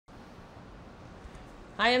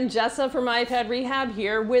Hi, I'm Jessa from iPad Rehab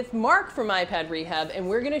here with Mark from iPad Rehab, and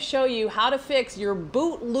we're going to show you how to fix your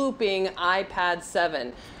boot looping iPad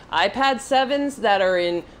 7. iPad 7s that are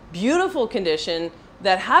in beautiful condition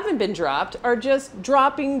that haven't been dropped are just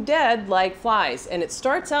dropping dead like flies. And it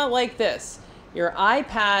starts out like this. Your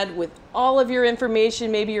iPad with all of your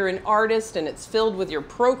information, maybe you're an artist and it's filled with your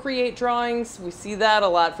Procreate drawings. We see that a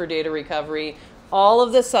lot for data recovery. All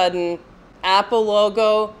of a sudden, Apple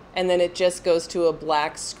logo, and then it just goes to a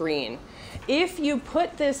black screen. If you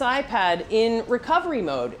put this iPad in recovery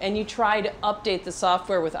mode and you try to update the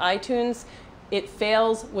software with iTunes, it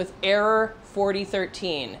fails with error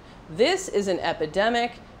 4013. This is an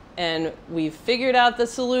epidemic, and we've figured out the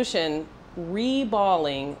solution: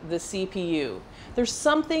 reballing the CPU. There's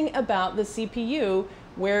something about the CPU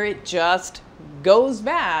where it just goes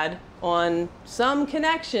bad on some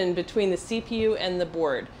connection between the CPU and the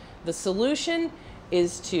board. The solution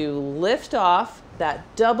is to lift off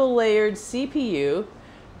that double-layered CPU,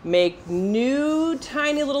 make new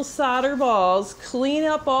tiny little solder balls, clean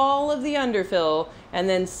up all of the underfill, and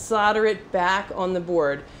then solder it back on the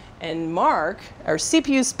board. And Mark, our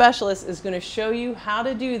CPU specialist, is going to show you how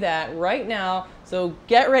to do that right now. So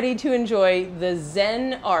get ready to enjoy the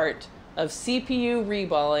Zen art of CPU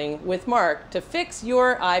reballing with Mark to fix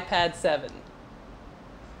your iPad 7.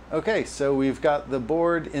 Okay, so we've got the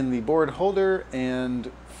board in the board holder,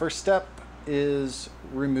 and first step is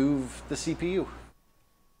remove the CPU.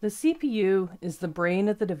 The CPU is the brain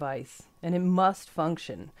of the device, and it must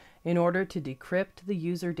function in order to decrypt the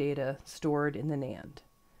user data stored in the NAND.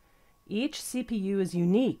 Each CPU is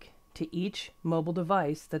unique to each mobile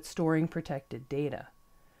device that's storing protected data.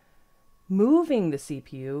 Moving the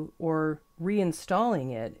CPU or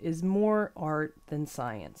reinstalling it is more art than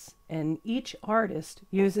science, and each artist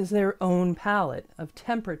uses their own palette of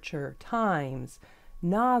temperature, times,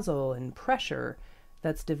 nozzle, and pressure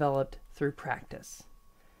that's developed through practice.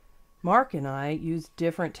 Mark and I use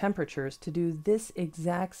different temperatures to do this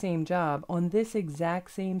exact same job on this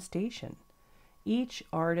exact same station. Each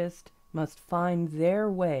artist must find their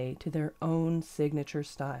way to their own signature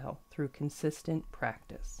style through consistent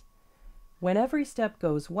practice. When every step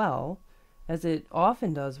goes well, as it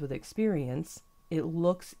often does with experience, it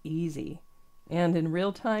looks easy, and in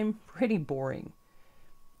real time, pretty boring.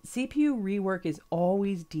 CPU rework is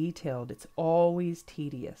always detailed, it's always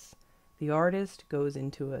tedious. The artist goes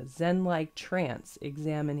into a Zen-like trance,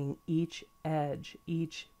 examining each edge,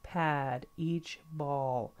 each pad, each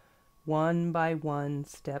ball, one by one,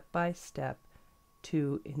 step by step,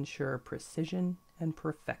 to ensure precision and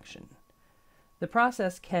perfection. The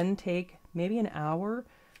process can take maybe an hour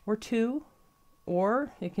or two,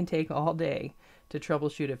 or it can take all day to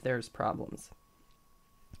troubleshoot if there's problems.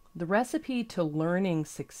 The recipe to learning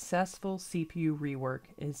successful CPU rework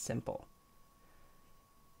is simple.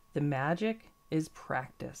 The magic is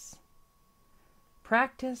practice.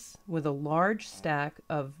 Practice with a large stack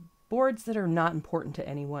of boards that are not important to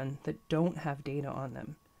anyone, that don't have data on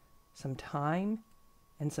them. Some time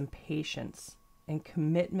and some patience and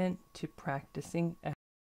commitment to practicing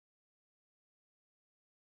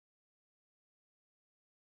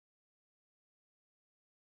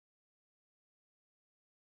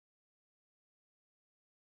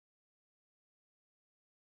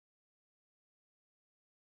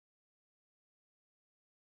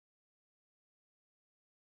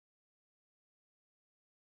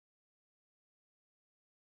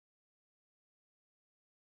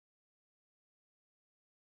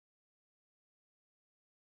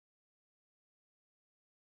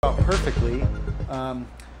Perfectly.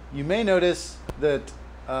 You may notice that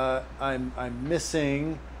I'm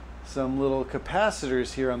missing some little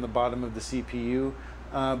capacitors here on the bottom of the CPU,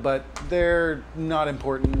 but they're not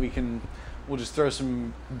important. We'll just throw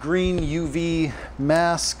some green UV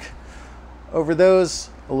mask over those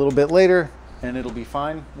a little bit later, and it'll be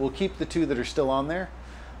fine. We'll keep the two that are still on there.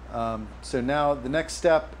 So now the next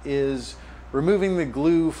step is removing the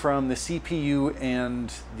glue from the CPU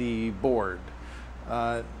and the board.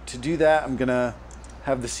 To do that, I'm gonna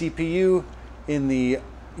have the CPU in the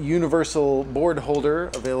universal board holder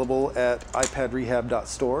available at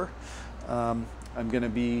iPadRehab.store. I'm gonna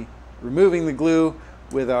be removing the glue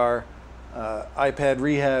with our iPad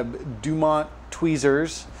Rehab Dumont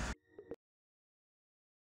tweezers.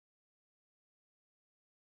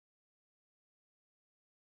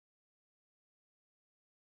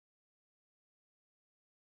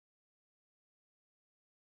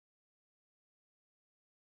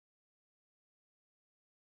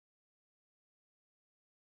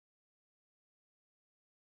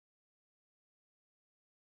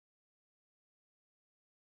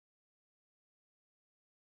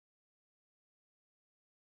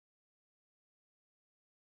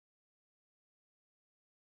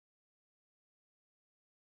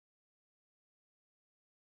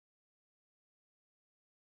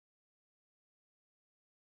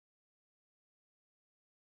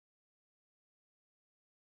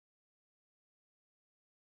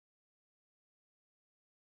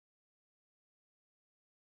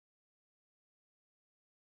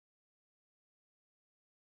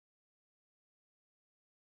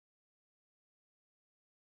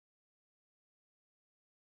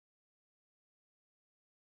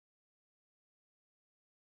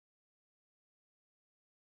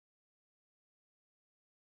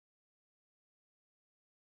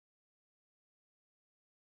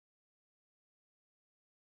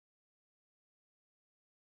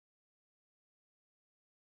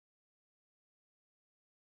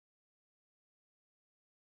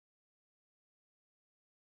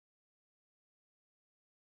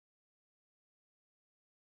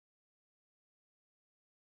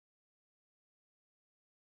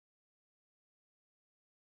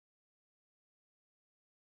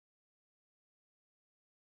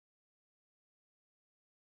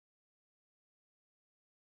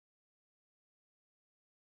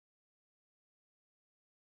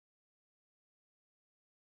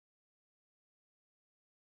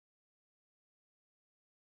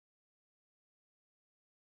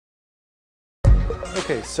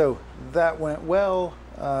 Okay, so that went well.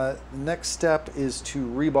 Next step is to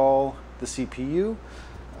reball the CPU.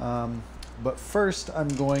 But first I'm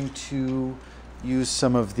going to use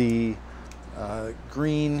some of the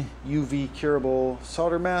green UV curable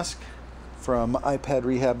solder mask from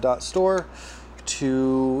iPadRehab.store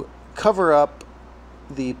to cover up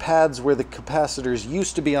the pads where the capacitors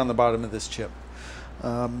used to be on the bottom of this chip.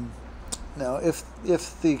 Now, if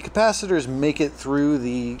the capacitors make it through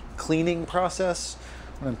the cleaning process,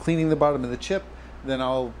 when I'm cleaning the bottom of the chip, then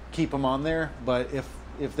I'll keep them on there. But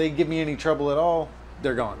if they give me any trouble at all,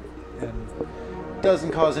 they're gone. And it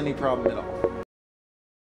doesn't cause any problem at all.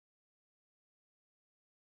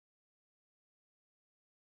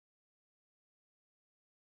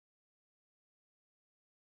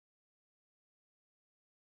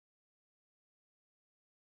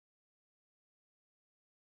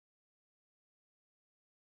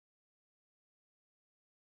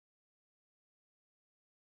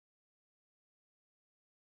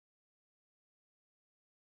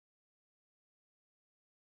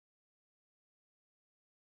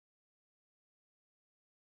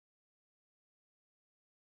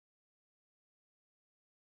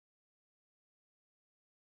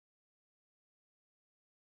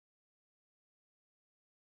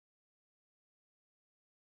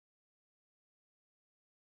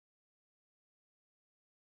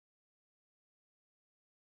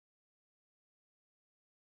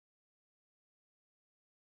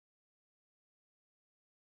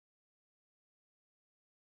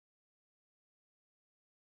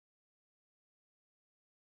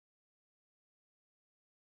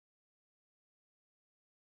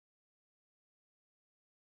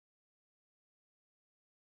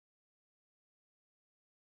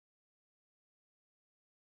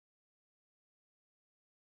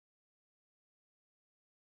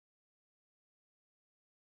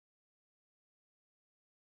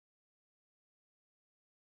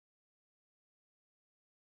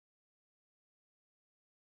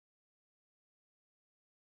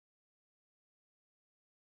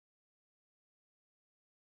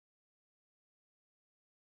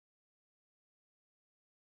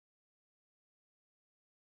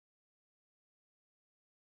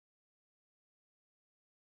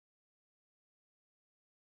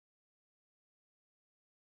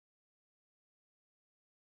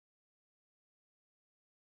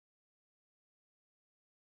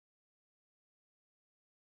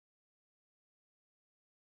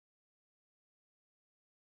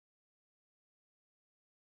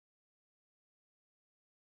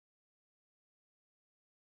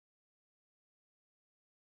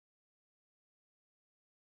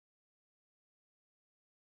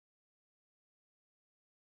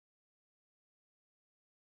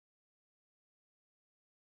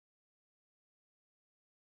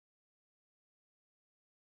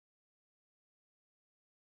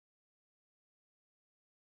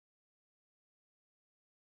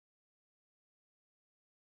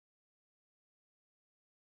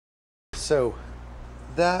 So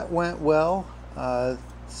that went well.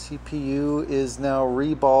 CPU is now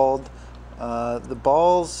reballed. The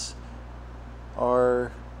balls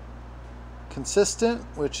are consistent,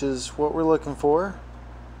 which is what we're looking for.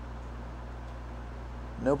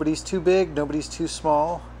 Nobody's too big, nobody's too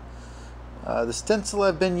small. The stencil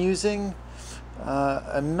I've been using,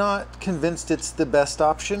 I'm not convinced it's the best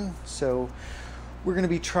option, so we're going to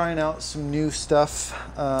be trying out some new stuff.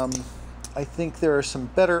 I think there are some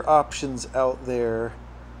better options out there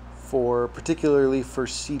particularly for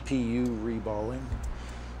CPU reballing.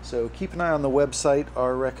 So keep an eye on the website.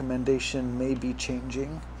 Our recommendation may be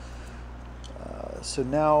changing. So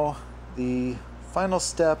now the final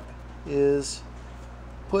step is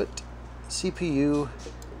put CPU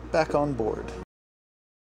back on board.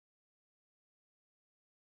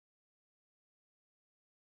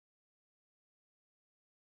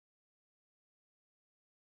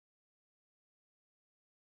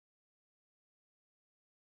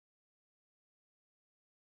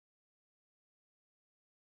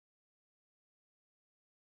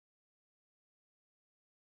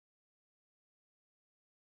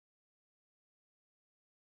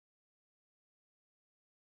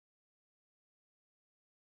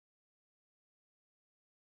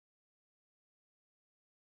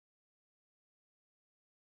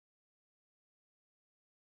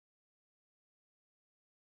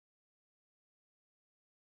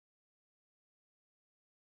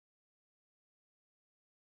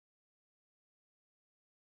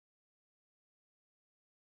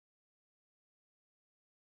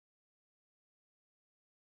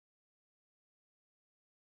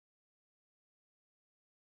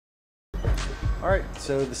 All right,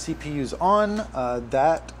 so the CPU's on.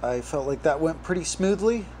 That I felt like that went pretty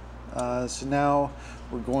smoothly. So now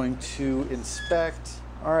we're going to inspect.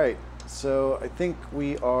 All right, so I think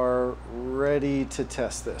we are ready to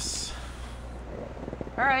test this.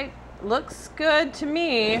 All right, looks good to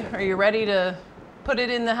me. Are you ready to put it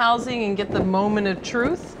in the housing and get the moment of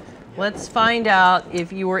truth? Yep. Let's find out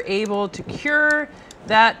if you were able to cure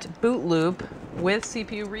that boot loop with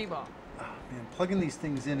CPU Reball. Oh, man, plugging these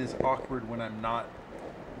things in is awkward when I'm not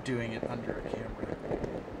doing it under a camera.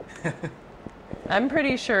 I'm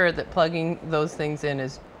pretty sure that plugging those things in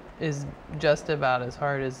is just about as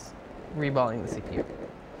hard as reballing the CPU.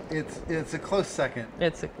 It's a close second.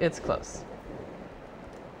 It's close.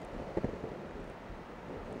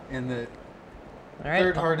 And the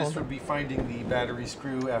third hardest would be finding the battery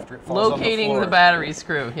screw after it falls on the floor. Locating the battery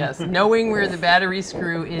screw, yes. Knowing where the battery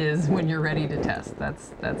screw is when you're ready to test.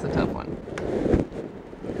 That's a tough one.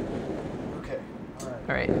 Okay, all right.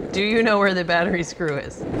 All right, do you know where the battery screw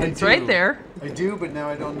is? It's right there. I do, but now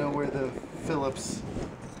I don't know where the Phillips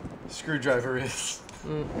screwdriver is.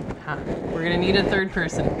 We're gonna need a third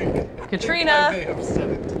person. Katrina! I may have said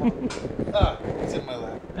it. It's in my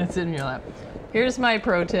lap. It's in your lap. Here's my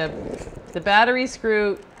pro tip. The battery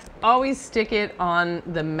screw, always stick it on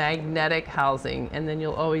the magnetic housing and then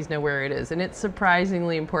you'll always know where it is. And it's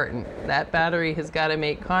surprisingly important. That battery has got to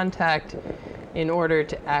make contact in order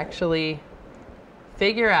to actually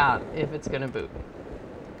figure out if it's going to boot.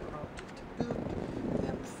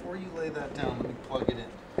 And before you lay that down, let me plug it in.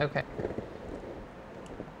 Okay. I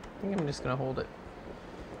think I'm just going to hold it.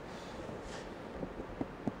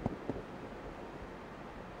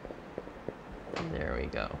 There we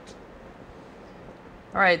go.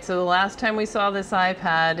 All right, so the last time we saw this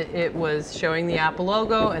iPad, it was showing the Apple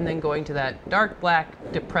logo and then going to that dark black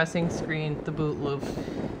depressing screen, the boot loop.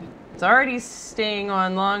 It's already staying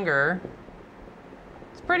on longer.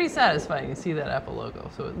 It's pretty satisfying to see that Apple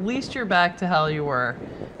logo. So at least you're back to how you were.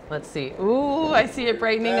 Let's see. Ooh, I see it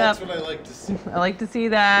brightening up. That's what I like to see. I like to see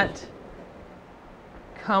that.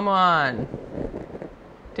 Come on.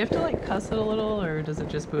 Do you have to like cuss it a little or does it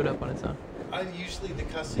just boot up on its own? Usually the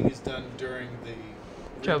cussing is done during the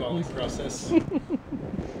reballing process. There we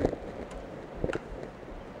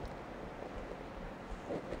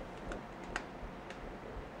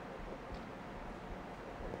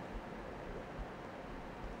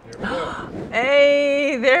go.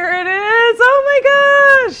 Hey, there it is. Oh my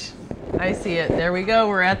gosh. I see it. There we go.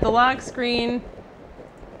 We're at the lock screen.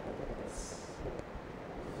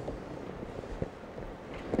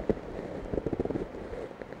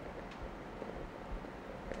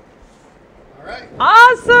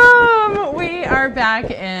 Awesome! We are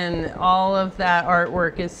back and all of that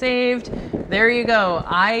artwork is saved. There you go.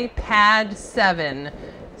 iPad 7.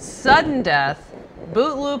 Sudden death.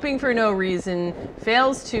 Boot looping for no reason.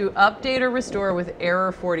 Fails to update or restore with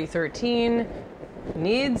error 4013.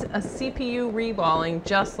 Needs a CPU reballing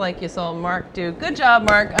just like you saw Mark do. Good job,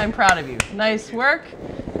 Mark. I'm proud of you. Nice work.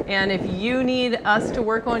 And if you need us to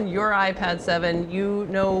work on your iPad 7, you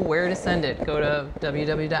know where to send it. Go to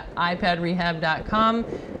www.ipadrehab.com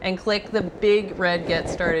and click the big red Get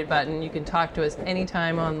Started button. You can talk to us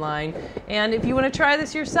anytime online. And if you want to try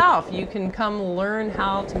this yourself, you can come learn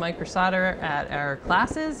how to microsolder at our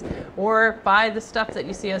classes or buy the stuff that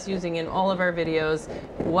you see us using in all of our videos.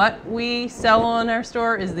 What we sell on our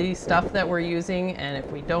store is the stuff that we're using, and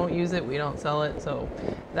if we don't use it, we don't sell it. So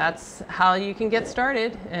that's how you can get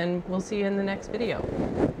started, and we'll see you in the next video.